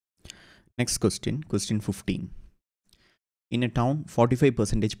Next question, question 15. In a town,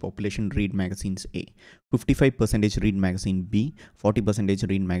 45% population read magazines A, 55% read magazine B, 40%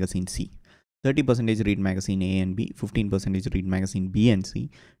 read magazine C, 30% read magazine A and B, 15% read magazine B and C,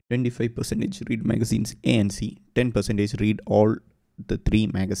 25% read magazines A and C, 10% read all the three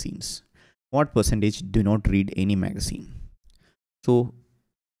magazines. What percentage do not read any magazine? So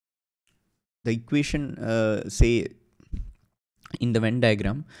the equation say in the Venn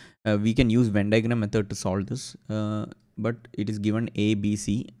diagram, we can use Venn diagram method to solve this, but it is given A, B,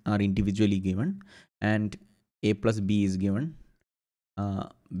 C are individually given, and A plus B is given,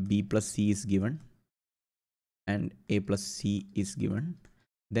 B plus C is given, and A plus C is given.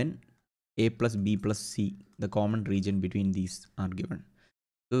 Then A plus B plus C, the common region between these are given.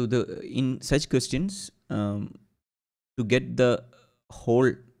 So in such questions, to get the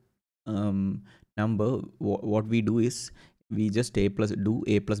whole number, what we do is we just A plus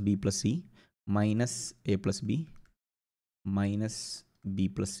B plus C minus A plus B minus B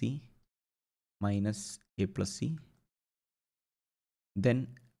plus C minus A plus C, then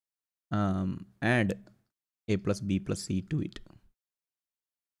add A plus B plus C to it.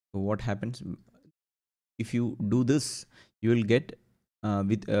 So what happens if you do this? You will get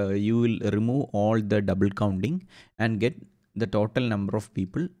you will remove all the double counting and get the total number of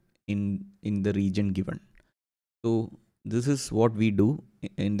people in the region given. So this is what we do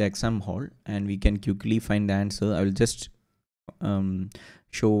in the exam hall, and we can quickly find the answer. I will just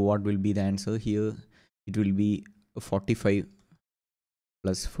show what will be the answer here. It will be 45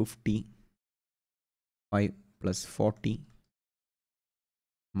 plus 50, 5 plus 40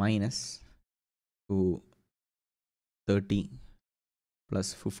 minus 30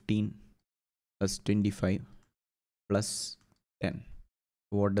 plus 15 plus 25 plus 10.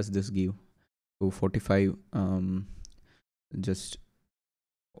 What does this give? So 45 just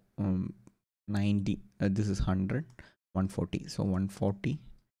 90, this is 100, 140, so 140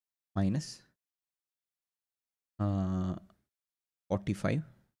 minus 45,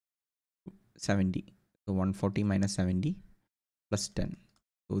 70, so 140 minus 70 plus 10.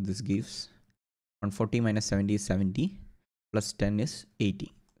 So this gives 140 minus 70 is 70 plus 10 is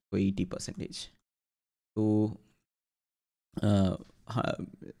 80, so 80%. So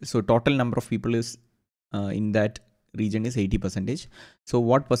so total number of people is in that region is 80%. So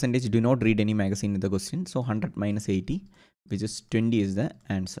what percentage do not read any magazine in the question? So 100 minus 80, which is 20, is the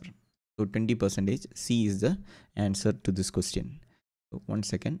answer. So 20% C is the answer to this question. So 1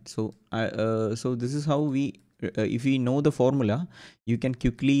 second. So so this is how we if we know the formula, you can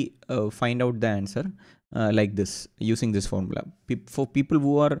quickly find out the answer like this, using this formula. For people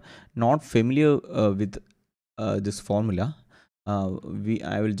who are not familiar with this formula,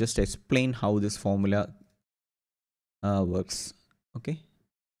 I will just explain how this formula works. Okay,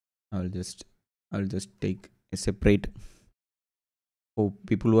 I'll just take a separate. For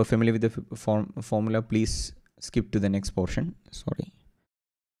people who are familiar with the formula, please skip to the next portion. Sorry.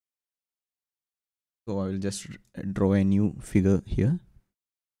 So I will just draw a new figure here.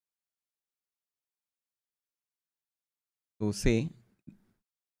 So say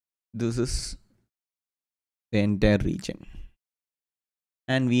this is the entire region,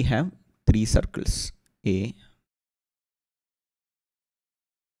 and we have three circles. I'll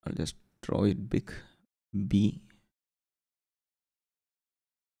just draw it big. B,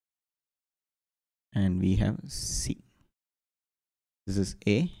 and we have C. This is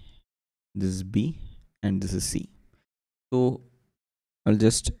A, this is B, and this is C. So I'll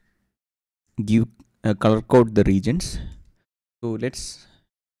just give color code the regions. So let's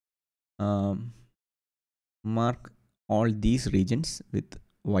mark all these regions with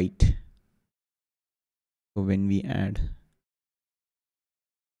white. So when we add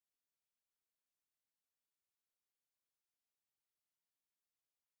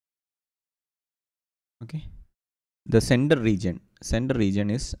okay, the center region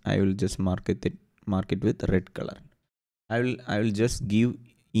is, I will just mark it with red color. I will just give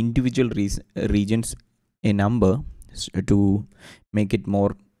individual regions a number to make it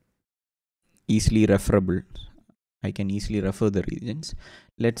more easily referable. I can easily refer the regions.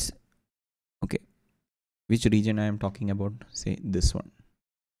 Let's okay, which region I am talking about? Say this one,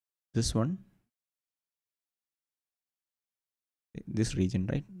 this region,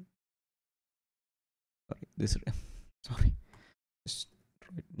 right? Sorry, this sorry, just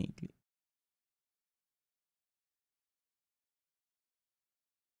draw it neatly.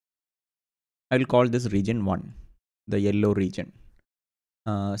 I will call this region 1, the yellow region.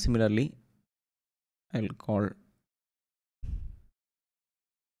 Similarly, I will call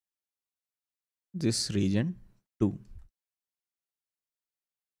this region 2.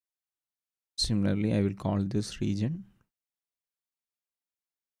 similarly I will call this region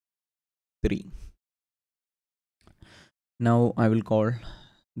 3. Now I will call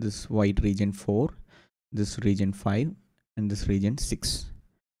this white region 4, this region 5, and this region 6,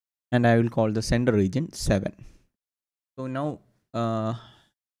 and I will call the center region 7. So now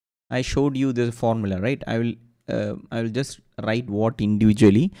I showed you the formula, right? I will just write what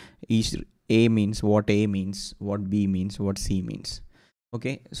individually each A means, what A means, what B means, what C means.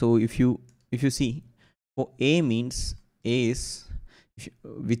 Okay, so if you see, for A means, A is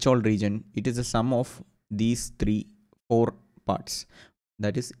which all region, it is a sum of these 4 parts.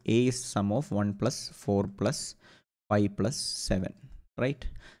 That is, A is sum of 1 plus 4 plus 5 plus 7, right?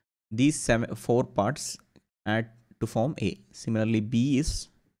 These 4 parts add to form A. Similarly, B is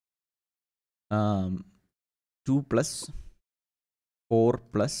 2 plus 4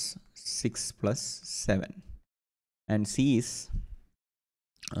 plus 6 plus 7, and C is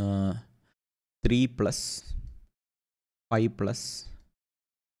 3 plus 5 plus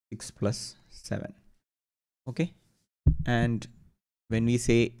 6 plus 7. Okay, and when we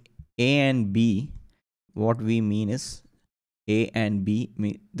say A and B, what we mean is A and B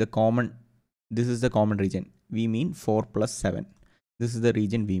the common, this is the common region, we mean 4 plus 7. This is the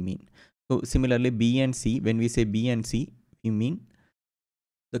region we mean. So similarly, B and C, when we say B and C, we mean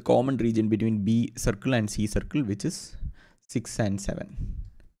the common region between B circle and C circle, which is 6 and 7.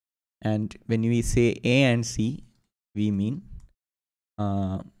 And when we say A and C, we mean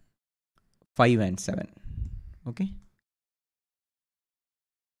 5 and 7. Okay.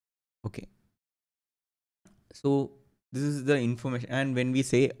 Okay. So this is the information. And when we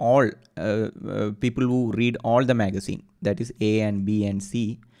say all, people who read all the magazine, that is A and B and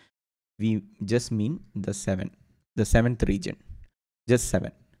C, we just mean the 7th region, just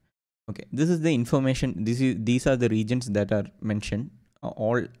 7. Okay, this is the information. These are the regions that are mentioned.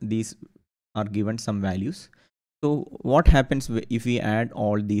 All these are given some values. So what happens if we add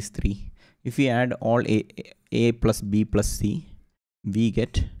all these 3? If we add all A plus B plus C, we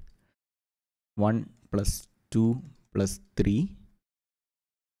get 1 plus 2 plus 3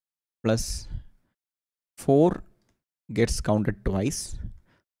 plus 4 gets counted twice,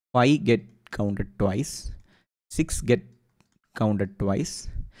 5 get counted twice, 6 get counted twice,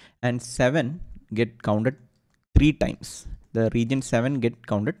 and 7 get counted 3 times. The region 7 get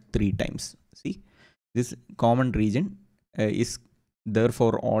counted 3 times. See, this common region is there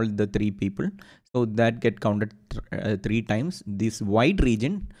for all the 3 people, so that get counted 3 times. This white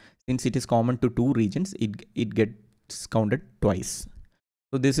region, since it is common to 2 regions, it gets counted twice.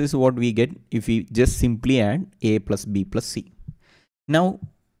 So this is what we get if we just simply add A plus B plus C. Now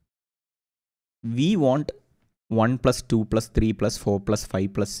we want 1 plus 2 plus 3 plus 4 plus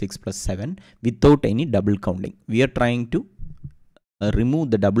 5 plus 6 plus 7 without any double counting. We are trying to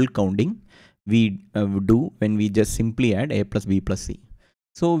remove the double counting we do when we just simply add A plus B plus C.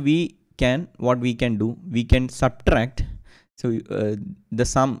 So what we can do, we can subtract. So this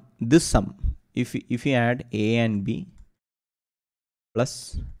sum, if we add A and B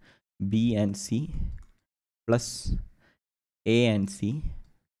plus B and C plus A and C,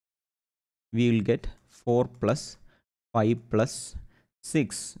 we will get 4 plus 5 plus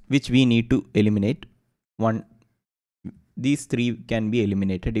 6, which we need to eliminate. These 3 can be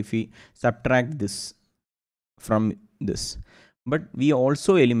eliminated if we subtract this from this, but we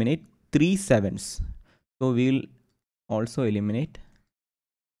also eliminate 3 7s. So we will also eliminate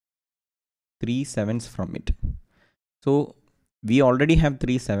 3 7s from it. So we already have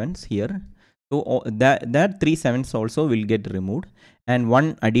 3 7s here. So that 3 7s also will get removed, and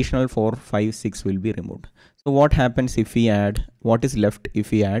one additional 4 5 6 will be removed. So what happens if we add, what is left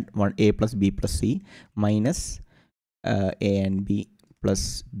if we add 1 A plus B plus C minus A and B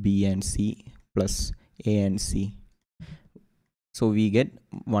plus B and C plus A and C? So we get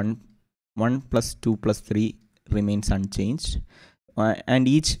 1 plus 2 plus 3 remains unchanged, and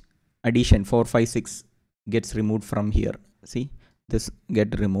each addition 4 5 6 gets removed from here. See, this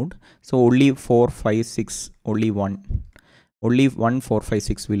get removed. So only 4 5 6, only 1 4 5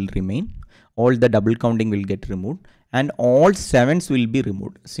 6 will remain. All the double counting will get removed, and all 7s will be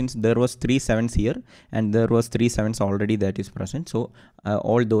removed, since there was 3 7s here and there was 3 7s already that is present. So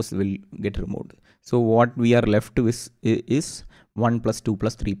all those will get removed. So what we are left with is 1 plus 2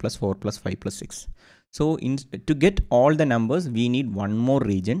 plus 3 plus 4 plus 5 plus 6. So to get all the numbers, we need one more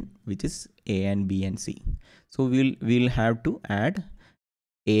region, which is A and B and C. So we'll have to add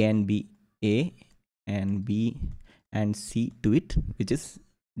A and B and C to it, which is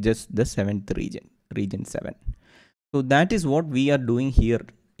just the 7th region 7. So that is what we are doing here.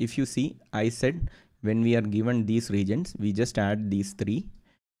 If you see, I said when we are given these regions, we just add these 3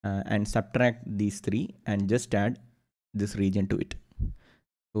 and subtract these 3 and just add this region to it.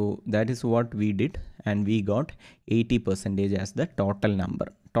 So that is what we did, and we got 80% as the total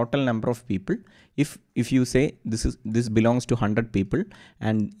number of people. If you say this belongs to 100 people,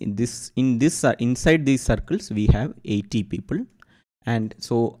 and inside these circles we have 80 people, and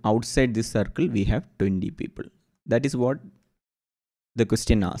so outside this circle we have 20 people. That is what the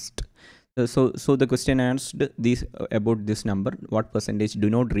question asked. So the question asked this about this number, what percentage do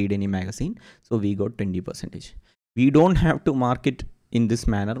not read any magazine. So we got 20%. We don't have to mark it in this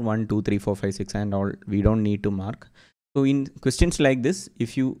manner, 1 2 3 4 5 6 and all. We don't need to mark. So in questions like this,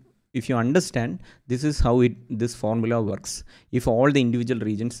 if you understand, this is how this formula works. If all the individual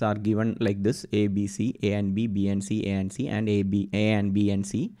regions are given like this, A, B, C, A and B, B and C, A and C, and A and B and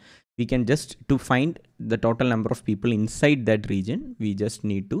C, we can just, to find the total number of people inside that region, we just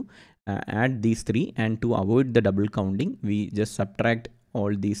need to add these 3, and to avoid the double counting, we just subtract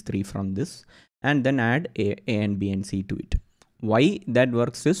all these 3 from this, and then add A and B and C to it. Why that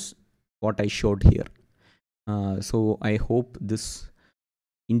works is what I showed here. So I hope this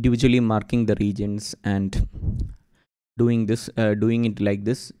individually marking the regions and doing it like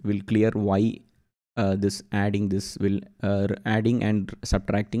this will clear why this adding and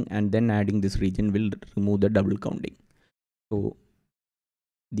subtracting and then adding this region will remove the double counting. So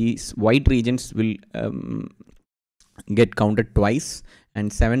these white regions will get counted twice,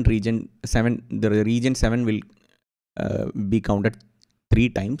 and the region 7 will be counted 3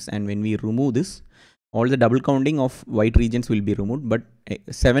 times, and when we remove this, all the double counting of white regions will be removed, but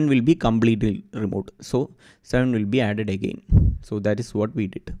 7 will be completely removed. So 7 will be added again. So that is what we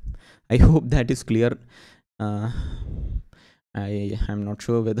did. I hope that is clear. I am not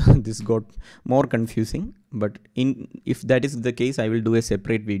sure whether this got more confusing, but if that is the case, I will do a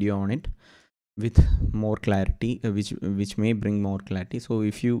separate video on it with more clarity, which may bring more clarity. So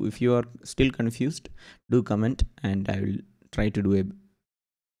if you are still confused, do comment and I will try to do a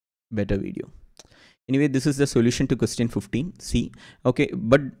better video. Anyway, this is the solution to question 15. See, okay,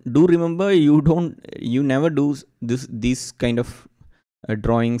 but do remember, you never do these kind of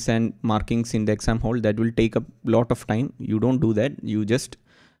drawings and markings in the exam hall. That will take a lot of time. You don't do that. You just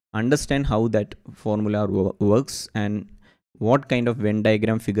understand how that formula works and what kind of Venn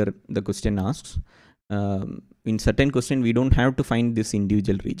diagram figure the question asks. In certain question, we don't have to find this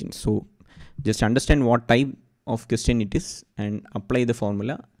individual region. So just understand what type of question it is and apply the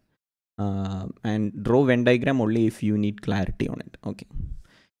formula, and draw Venn diagram only if you need clarity on it. Okay.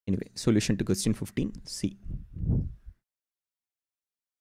 Anyway, solution to question 15. C.